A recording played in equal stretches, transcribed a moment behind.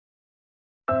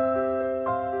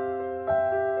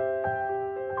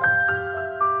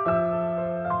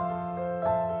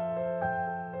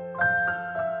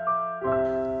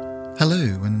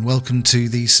welcome to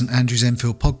the St Andrew's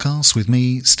Enfield podcast with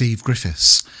me, Steve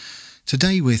Griffiths.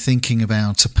 Today we're thinking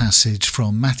about a passage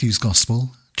from Matthew's Gospel,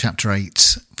 chapter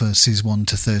 8, verses 1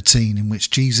 to 13, in which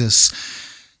Jesus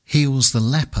heals the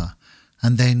leper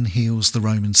and then heals the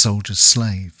Roman soldier's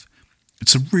slave.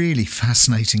 It's a really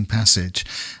fascinating passage,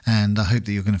 and I hope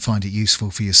that you're going to find it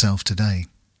useful for yourself today.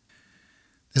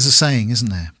 There's a saying, isn't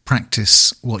there?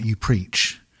 Practice what you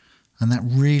preach. And that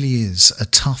really is a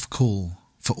tough call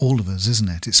for all of us, isn't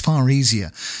it? It's far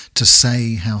easier to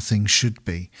say how things should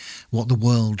be, what the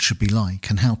world should be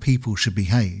like, and how people should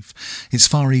behave. It's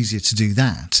far easier to do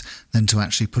that than to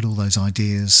actually put all those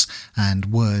ideas and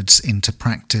words into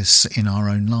practice in our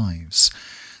own lives.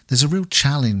 There's a real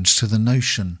challenge to the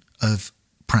notion of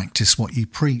practice what you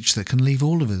preach that can leave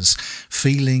all of us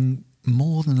feeling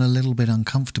more than a little bit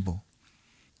uncomfortable.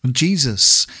 And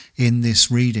Jesus, in this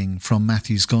reading from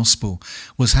Matthew's Gospel,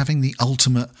 was having the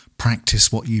ultimate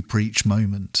practice what you preach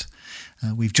moment.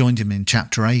 We've joined him in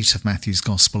chapter 8 of Matthew's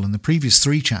Gospel, and the previous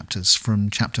 3 chapters, from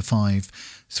chapter 5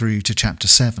 through to chapter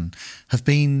 7, have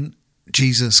been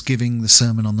Jesus giving the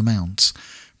Sermon on the Mount,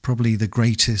 probably the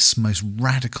greatest, most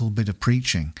radical bit of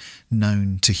preaching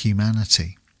known to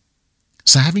humanity.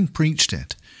 So having preached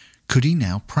it, could he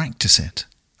now practice it?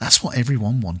 That's what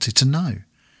everyone wanted to know.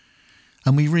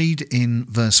 And we read in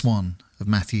verse 1 of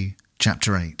Matthew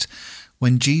chapter 8,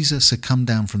 when Jesus had come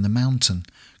down from the mountain,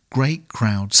 great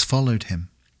crowds followed him.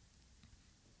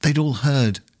 They'd all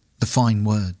heard the fine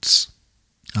words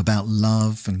about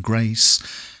love and grace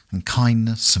and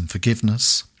kindness and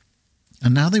forgiveness.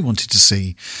 And now they wanted to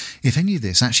see if any of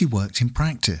this actually worked in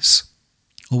practice,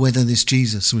 or whether this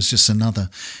Jesus was just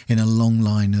another in a long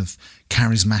line of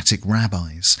charismatic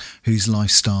rabbis whose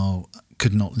lifestyle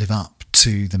could not live up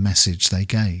to the message they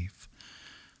gave.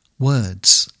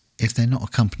 Words, if they're not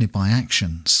accompanied by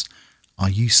actions, are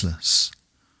useless.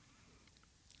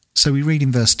 So we read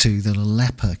in verse 2 that a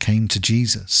leper came to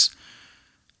Jesus.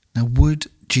 Now, would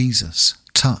Jesus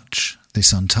touch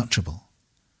this untouchable?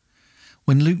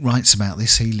 When Luke writes about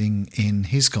this healing in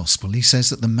his gospel, he says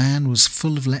that the man was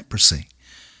full of leprosy.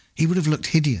 He would have looked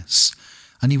hideous,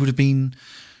 and he would have been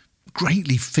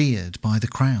greatly feared by the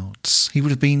crowds. He would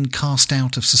have been cast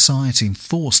out of society and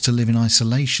forced to live in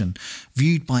isolation,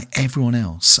 viewed by everyone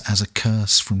else as a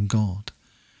curse from God.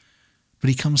 But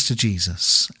he comes to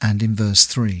Jesus, and in verse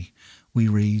 3 we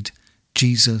read,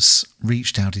 Jesus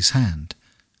reached out his hand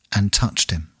and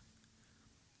touched him.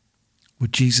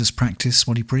 Would Jesus practice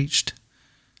what he preached?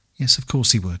 Yes, of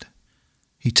course he would.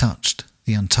 He touched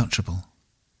the untouchable.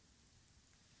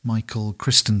 Michael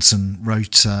Christensen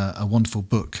wrote a wonderful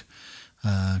book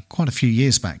quite a few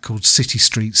years back called City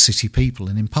Streets, City People,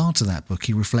 and in part of that book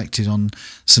he reflected on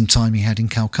some time he had in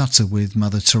Calcutta with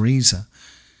Mother Teresa,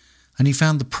 and he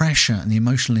found the pressure and the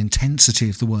emotional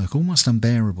intensity of the work almost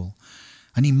unbearable,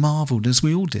 and he marvelled, as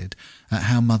we all did, at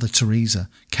how Mother Teresa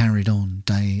carried on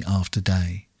day after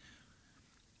day.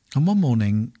 And one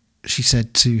morning she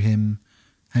said to him,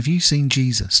 "Have you seen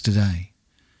Jesus today?"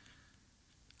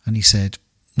 And he said,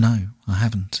 "No, I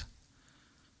haven't."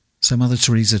 So Mother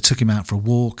Teresa took him out for a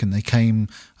walk, and they came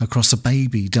across a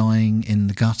baby dying in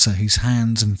the gutter whose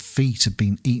hands and feet had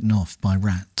been eaten off by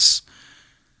rats.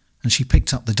 And she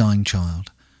picked up the dying child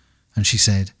and she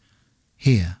said,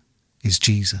 "Here is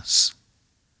Jesus."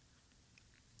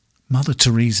 Mother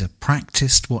Teresa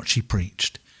practiced what she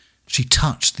preached. She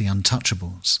touched the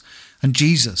untouchables. And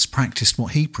Jesus practiced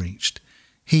what he preached.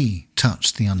 He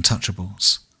touched the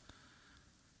untouchables.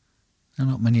 Now,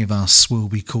 not many of us will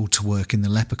be called to work in the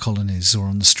leper colonies or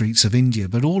on the streets of India,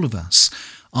 but all of us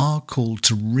are called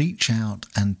to reach out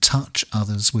and touch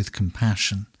others with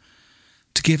compassion,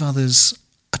 to give others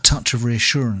a touch of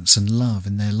reassurance and love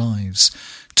in their lives,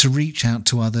 to reach out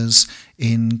to others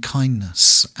in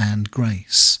kindness and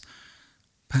grace,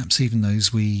 perhaps even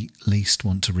those we least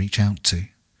want to reach out to.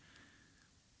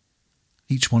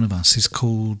 Each one of us is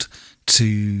called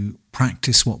to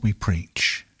practice what we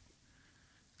preach.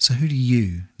 So who do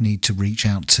you need to reach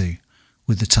out to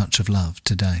with the touch of love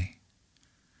today?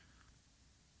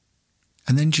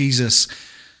 And then Jesus,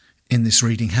 in this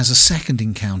reading, has a second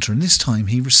encounter, and this time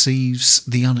he receives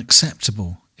the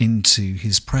unacceptable into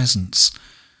his presence.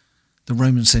 The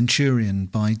Roman centurion,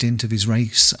 by dint of his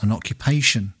race and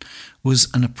occupation, was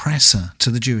an oppressor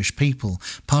to the Jewish people,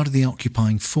 part of the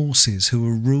occupying forces who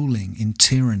were ruling in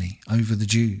tyranny over the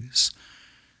Jews.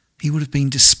 He would have been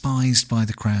despised by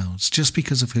the crowds just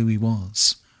because of who he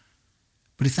was.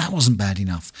 But if that wasn't bad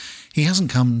enough, he hasn't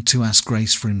come to ask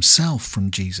grace for himself from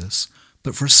Jesus,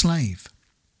 but for a slave,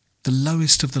 the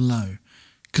lowest of the low,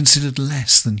 considered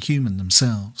less than human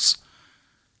themselves.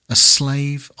 A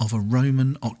slave of a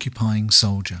Roman occupying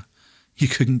soldier. You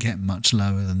couldn't get much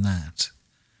lower than that.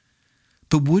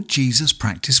 But would Jesus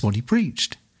practice what he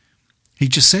preached? He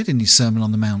just said in his Sermon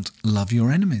on the Mount, love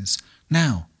your enemies.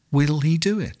 Now, will he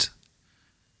do it?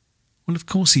 Well, of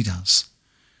course he does.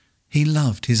 He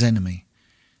loved his enemy,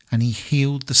 and he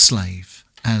healed the slave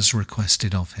as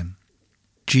requested of him.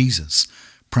 Jesus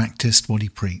practiced what he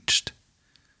preached.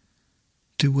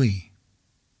 Do we?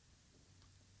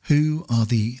 Who are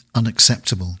the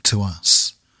unacceptable to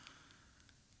us?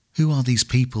 Who are these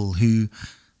people who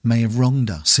may have wronged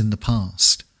us in the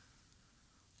past?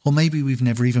 Or maybe we've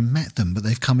never even met them, but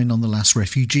they've come in on the last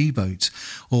refugee boat,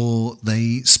 or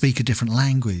they speak a different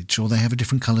language, or they have a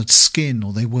different coloured skin,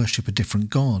 or they worship a different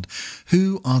god.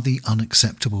 Who are the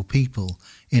unacceptable people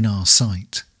in our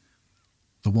sight?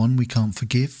 The one we can't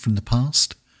forgive from the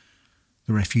past?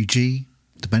 The refugee?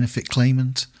 The benefit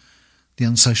claimant? The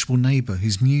unsociable neighbour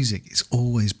whose music is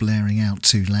always blaring out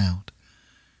too loud?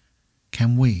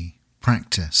 Can we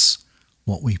practice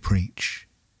what we preach?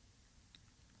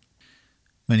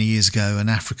 Many years ago, an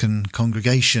African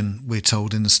congregation, we're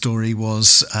told in the story,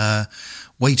 was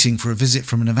waiting for a visit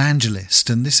from an evangelist.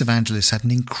 And this evangelist had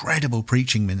an incredible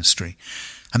preaching ministry.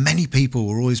 And many people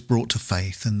were always brought to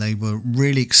faith, and they were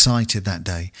really excited that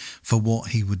day for what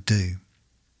he would do.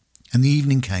 And the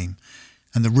evening came,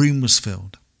 and the room was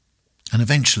filled. And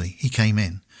eventually he came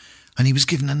in, and he was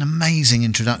given an amazing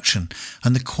introduction,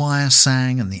 and the choir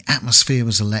sang, and the atmosphere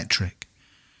was electric.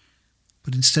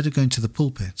 But instead of going to the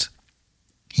pulpit,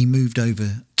 he moved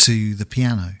over to the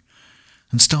piano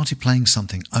and started playing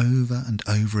something over and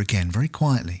over again, very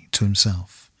quietly to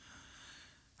himself.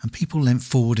 And people leant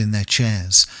forward in their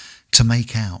chairs to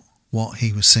make out what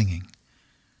he was singing.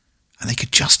 And they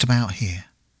could just about hear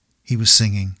he was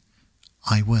singing,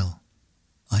 I will,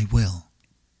 I will,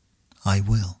 I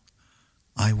will,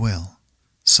 I will,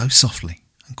 so softly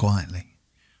and quietly.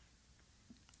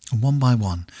 And one by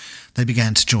one, they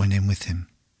began to join in with him,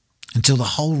 until the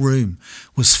whole room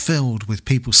was filled with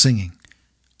people singing,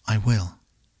 I will,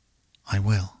 I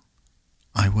will,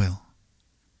 I will.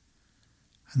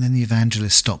 And then the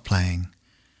evangelist stopped playing,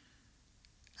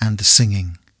 and the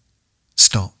singing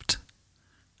stopped,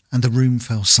 and the room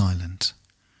fell silent.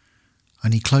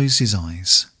 And he closed his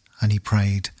eyes, and he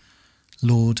prayed,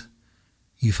 Lord,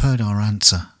 you've heard our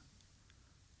answer.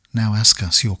 Now ask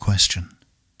us your question.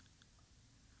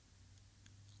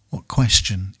 What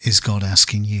question is God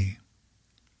asking you?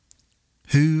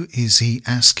 Who is he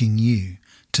asking you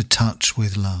to touch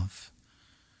with love?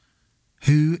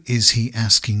 Who is he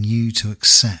asking you to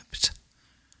accept?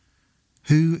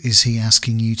 Who is he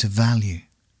asking you to value?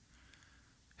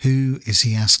 Who is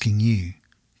he asking you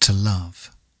to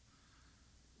love?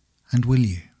 And will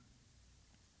you?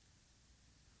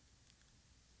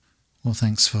 Well,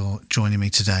 thanks for joining me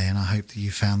today, and I hope that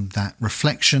you found that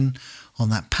reflection on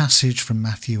that passage from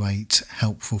Matthew 8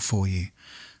 helpful for you,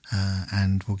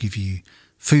 and will give you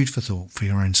food for thought for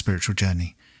your own spiritual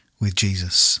journey with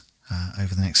Jesus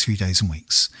over the next few days and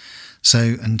weeks.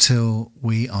 So until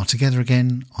we are together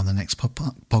again on the next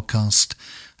podcast,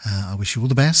 I wish you all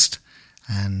the best,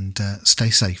 and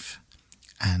stay safe,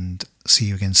 and see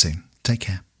you again soon. Take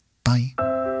care. Bye.